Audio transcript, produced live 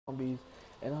zombies,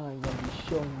 and I'm going to be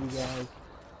showing you guys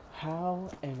how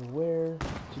and where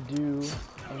to do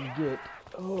and get,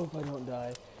 oh if I don't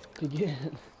die, to get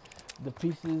the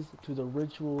pieces to the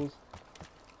rituals,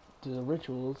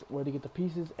 where to get the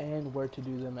pieces and where to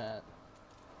do them at.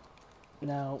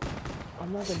 Now,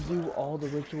 I'm not going to do all the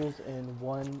rituals in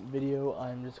one video,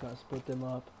 I'm just going to split them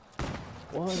up.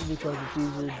 One, because it's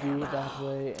easier to do it that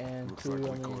way, and two, I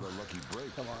mean,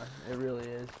 come on, it really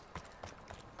is.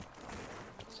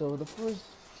 So the first,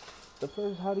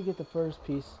 how to get the first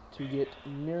piece to get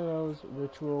Nero's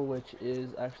ritual, which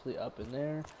is actually up in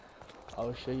there. I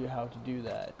will show you how to do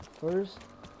that. First,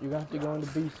 you're going to have to go into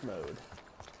beast mode.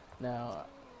 Now,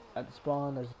 at the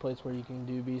spawn, there's a place where you can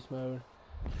do beast mode.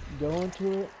 Go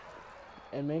into it,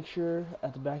 and make sure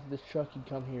at the back of this truck you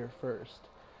come here first.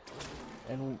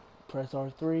 And press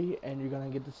R3, and you're going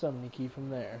to get the summoning key from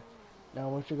there. Now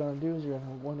what you're going to do is you're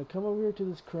going to want to come over here to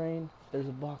this crane. There's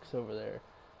a box over there.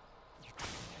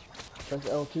 Press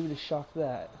L2 to shock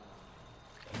that.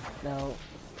 Now,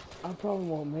 I probably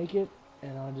won't make it,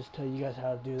 and I'll just tell you guys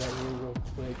how to do that real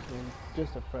quick, and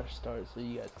just a fresh start so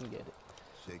you guys can get it.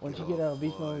 Once you get out of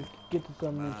beast mode, get the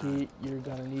summoning key. You're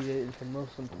gonna need it. It's the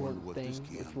most important thing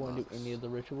if you want to do any of the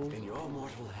rituals. In your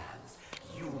mortal hands,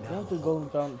 Grab the golden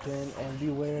fountain pen, and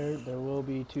beware, there will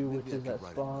be two witches that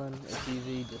spawn. It's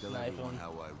easy, just knife them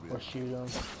or shoot them.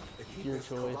 Your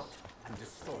choice.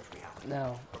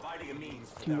 Now,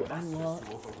 to unlock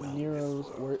Nero's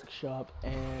workshop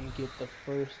and get the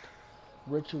first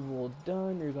ritual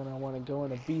done, you're gonna want to go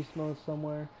into beast mode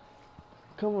somewhere.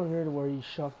 Come over here to where you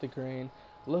shock the crane.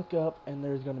 Look up, and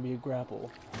there's going to be a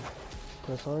grapple.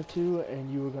 Press R2,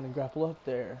 and you are going to grapple up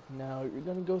there. Now, you're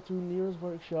going to go through Nero's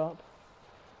workshop,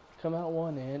 come out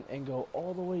one end, and go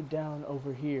all the way down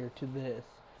over here to this.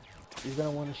 You're going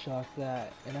to want to shock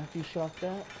that. And after you shock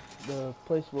that, the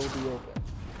place will be open.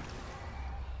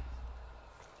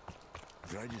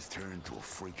 Did I just turn into a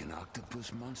freaking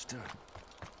octopus monster?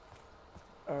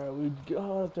 Alright, we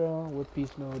got up there with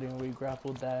beast mode, and we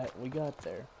grappled that. We got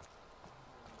there.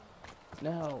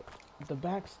 Now, the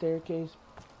back staircase,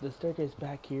 the staircase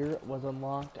back here was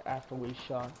unlocked after we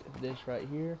shocked this right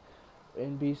here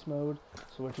in beast mode.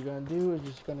 So what you're gonna do is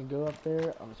just gonna go up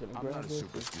there. I'm just gonna grab this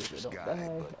so you don't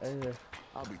die.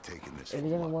 I'll be taking this. And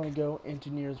you're gonna want to go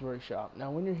into Nero's workshop. Now,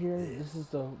 when you're here, this is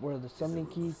where the summoning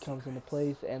key comes into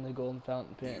place and the golden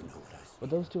fountain pen.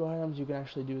 With those two items, you can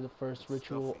actually do the first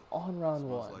ritual on round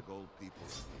 1.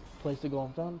 Place the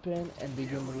golden fountain pen and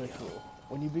begin the ritual.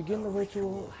 When you begin the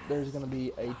ritual, there's going to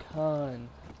be a ton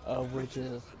of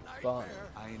witches spawning.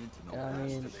 And I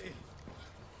mean,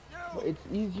 it's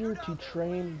easier to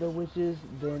train the witches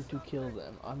than to kill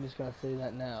them. I'm just going to say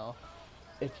that now.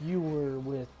 If you were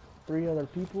with 3 other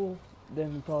people, then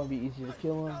it'd probably be easier to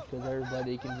kill them, because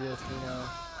everybody can just, you know,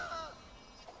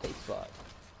 take spots.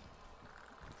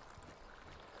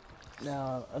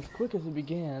 Now, as quick as it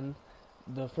began,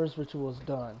 the first ritual is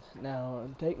done. Now,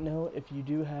 take note, if you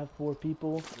do have 4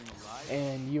 people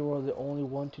and you are the only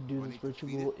one to do this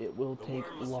ritual, it will take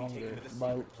longer.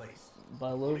 By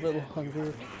a little bit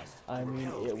longer, I mean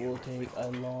it will take a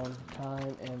long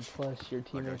time, and plus your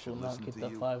teammates will not get the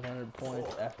 500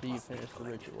 points after you finish the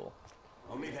ritual.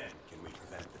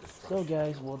 So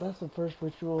guys, well, that's the first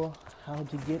ritual, how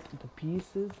to get the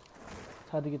pieces,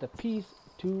 how to get the piece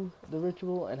to the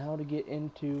ritual, and how to get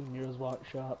into Nero's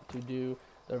workshop to do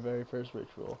their very first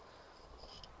ritual.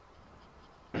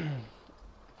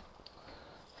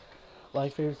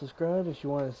 Like, favorite, subscribe if you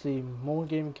want to see more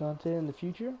gaming content in the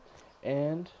future,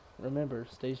 and remember,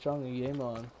 stay strong and game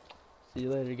on. See you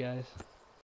later, guys.